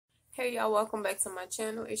Hey y'all, welcome back to my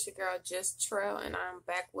channel. It's your girl Just Trail, and I'm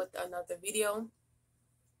back with another video.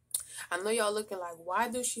 I know y'all looking like, why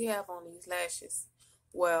do she have on these lashes?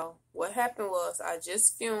 Well, what happened was I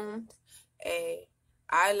just filmed a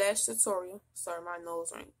eyelash tutorial. Sorry, my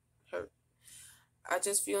nose ain't hurt. I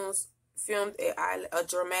just filmed a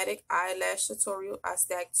dramatic eyelash tutorial. I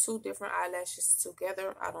stacked two different eyelashes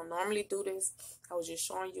together. I don't normally do this. I was just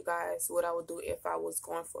showing you guys what I would do if I was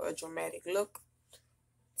going for a dramatic look.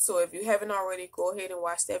 So if you haven't already, go ahead and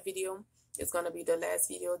watch that video. It's going to be the last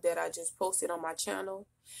video that I just posted on my channel.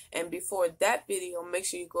 And before that video, make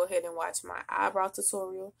sure you go ahead and watch my eyebrow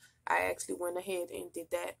tutorial. I actually went ahead and did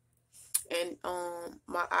that. And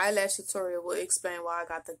my eyelash tutorial will explain why I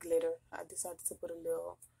got the glitter. I decided to put a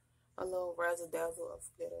little razzle dazzle of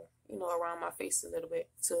glitter, you know, around my face a little bit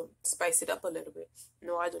to spice it up a little bit.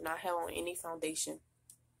 No, I do not have on any foundation.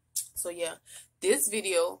 So yeah, this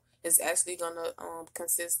video is actually gonna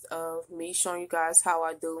consist of me showing you guys how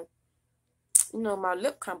I do, you know, my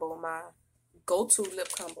lip combo, my go-to lip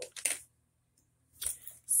combo.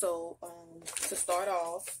 So to start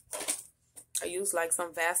off, I use like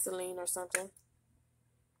some Vaseline or something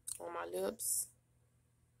on my lips,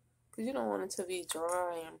 because you don't want it to be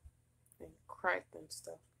dry and cracked and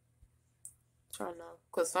stuff. Trying to,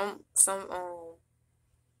 because some of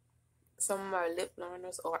my lip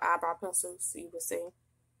liners or eyebrow pencils, you would say,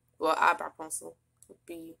 well, eyebrow pencil would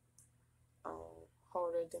be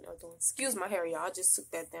harder than other ones. Excuse my hair, y'all. I just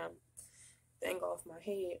took that damn thing off my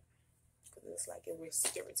head because it's like it was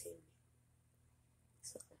irritating me.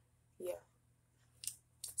 So yeah.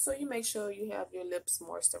 So you make sure you have your lips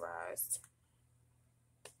moisturized.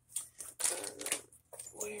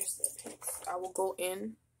 Where's the pencil? I will go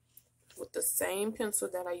in with the same pencil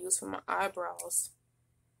that I use for my eyebrows.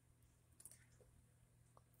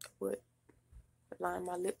 Would line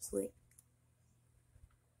my lips with.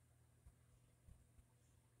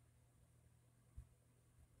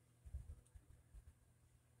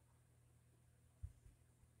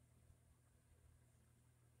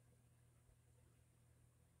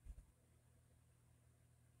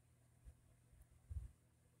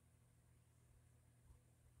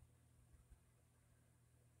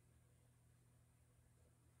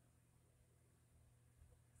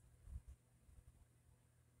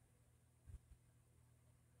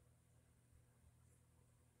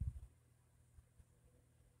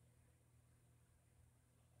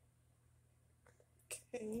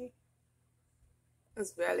 Okay.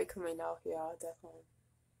 It's barely coming out here. I'll definitely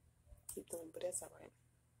keep doing, but that's alright.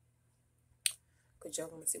 Because y'all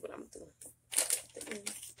want to see what I'm doing.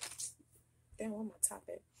 Damn, where my top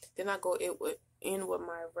at? Then I go in with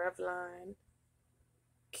my Revlon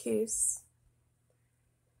Kiss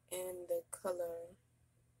in the color.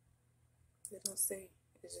 It don't say.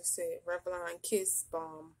 It just said Revlon Kiss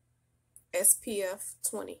Balm SPF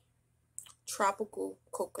 20 Tropical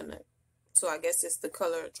Coconut. So I guess it's the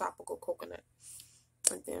color Tropical Coconut.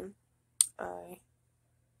 And then I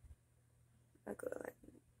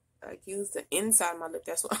use the inside of my lip.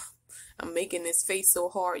 That's why I'm making this face so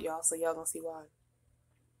hard, y'all. So y'all gonna see why.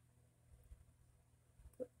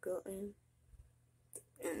 Go in the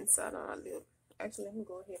inside of my lip. Actually, let me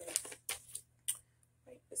go ahead and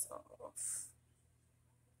wipe this off.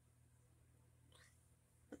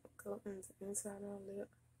 Go in the inside of my lip.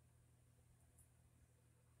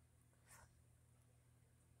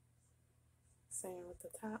 Same with the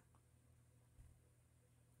top.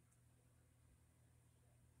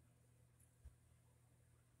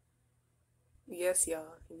 Yes,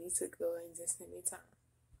 y'all. You need to go in just anytime.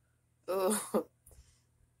 Oh,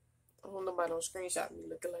 I hope nobody don't screenshot me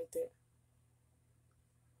looking like that.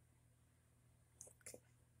 Okay.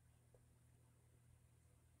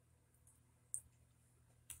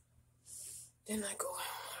 Then I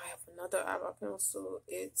have another eyebrow pencil.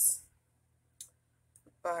 It's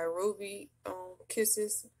by Ruby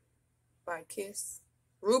Kisses by Kiss.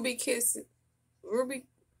 Ruby Kisses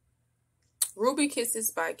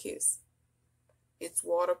by Kiss. It's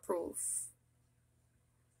waterproof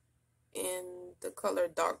in the color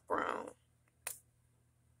dark brown.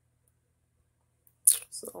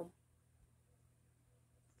 So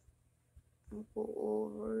I'll go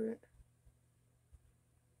over it.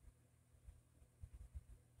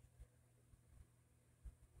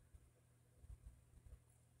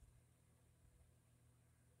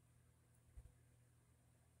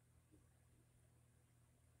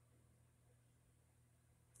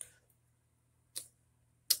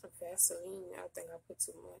 Vaseline, I think I put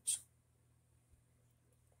too much.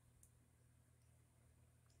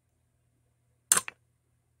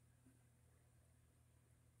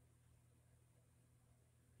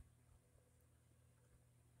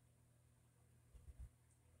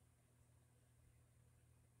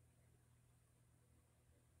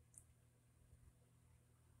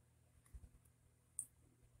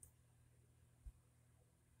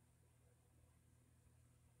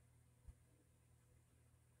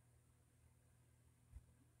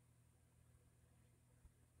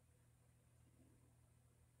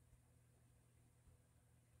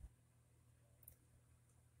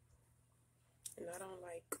 I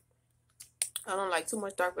don't like too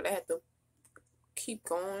much dark, but I had to keep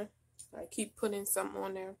going. I keep putting something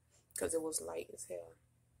on there because it was light as hell.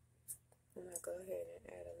 And I go ahead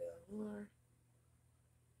and add a little more.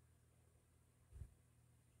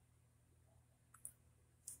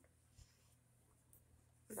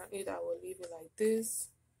 Now either I will leave it like this,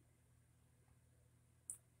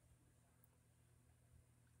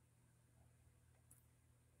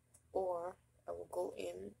 or I will go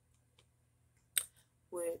in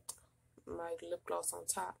with my lip gloss on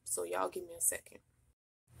top. So y'all give me a second.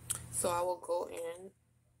 So I will go in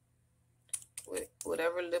with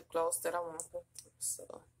whatever lip gloss that I want.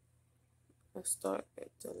 So let's start at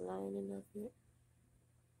the lining of it.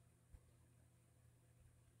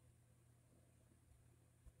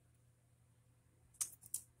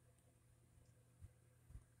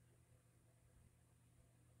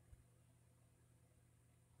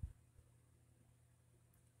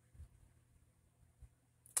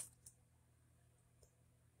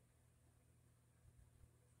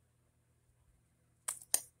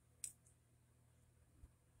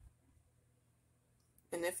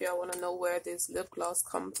 And if y'all want to know where this lip gloss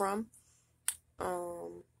come from,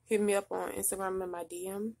 hit me up on Instagram in my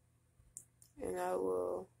DM, and I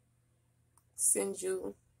will send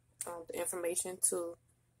you the information to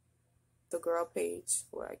the girl page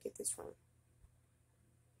where I get this from.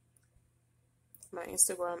 My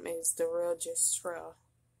Instagram is TheRealJustTrell.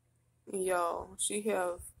 Y'all, she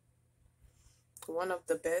have one of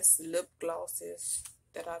the best lip glosses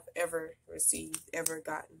that I've ever received, ever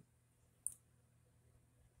gotten.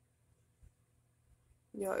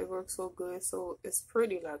 Y'all, it works so good. So it's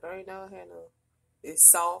pretty. Like, I ain't never had no.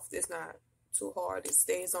 It's soft. It's not too hard. It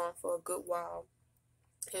stays on for a good while.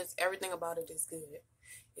 Everything about it is good.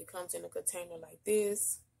 It comes in a container like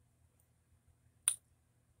this.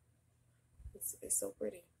 It's so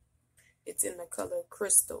pretty. It's in the color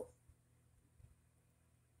crystal.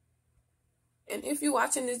 And if you're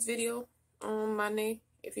watching this video, Money,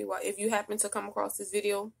 if you happen to come across this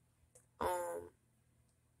video,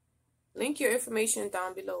 link your information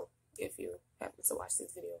down below if you happen to watch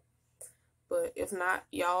this video. But if not,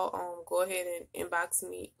 y'all go ahead and inbox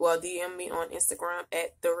me, DM me on Instagram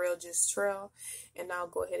at TheRealJustTrell, and I'll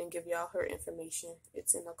go ahead and give y'all her information.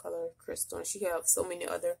 It's in the color crystal, and she have so many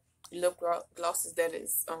other lip glosses that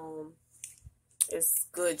is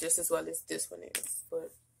good just as well as this one is.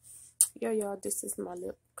 But yeah, y'all, this is my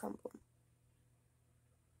lip combo.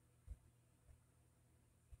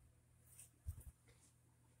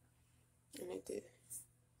 And it did.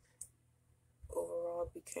 Overall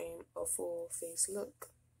became a full face look.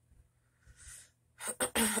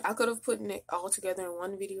 I could have put it all together in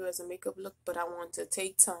one video as a makeup look, but I want to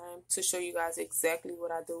take time to show you guys exactly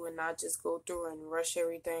what I do and not just go through and rush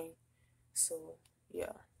everything. So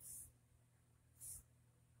yeah.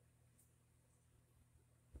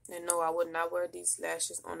 And no, I would not wear these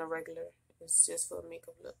lashes on a regular. It's just for a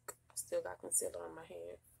makeup look. I still got concealer on my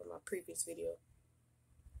hand from my previous video.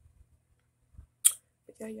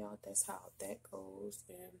 But yeah, y'all, that's how that goes.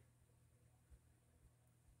 And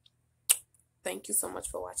thank you so much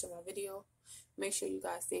for watching my video. Make sure you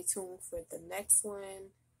guys stay tuned for the next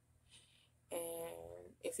one.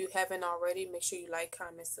 And if you haven't already, make sure you like,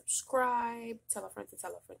 comment, subscribe. Tell a friend to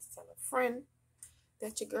tell a friend to tell a friend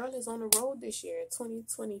that your girl is on the road this year,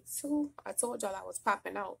 2022. I told y'all I was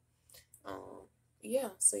popping out. Yeah,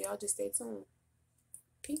 so y'all just stay tuned.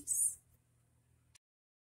 Peace.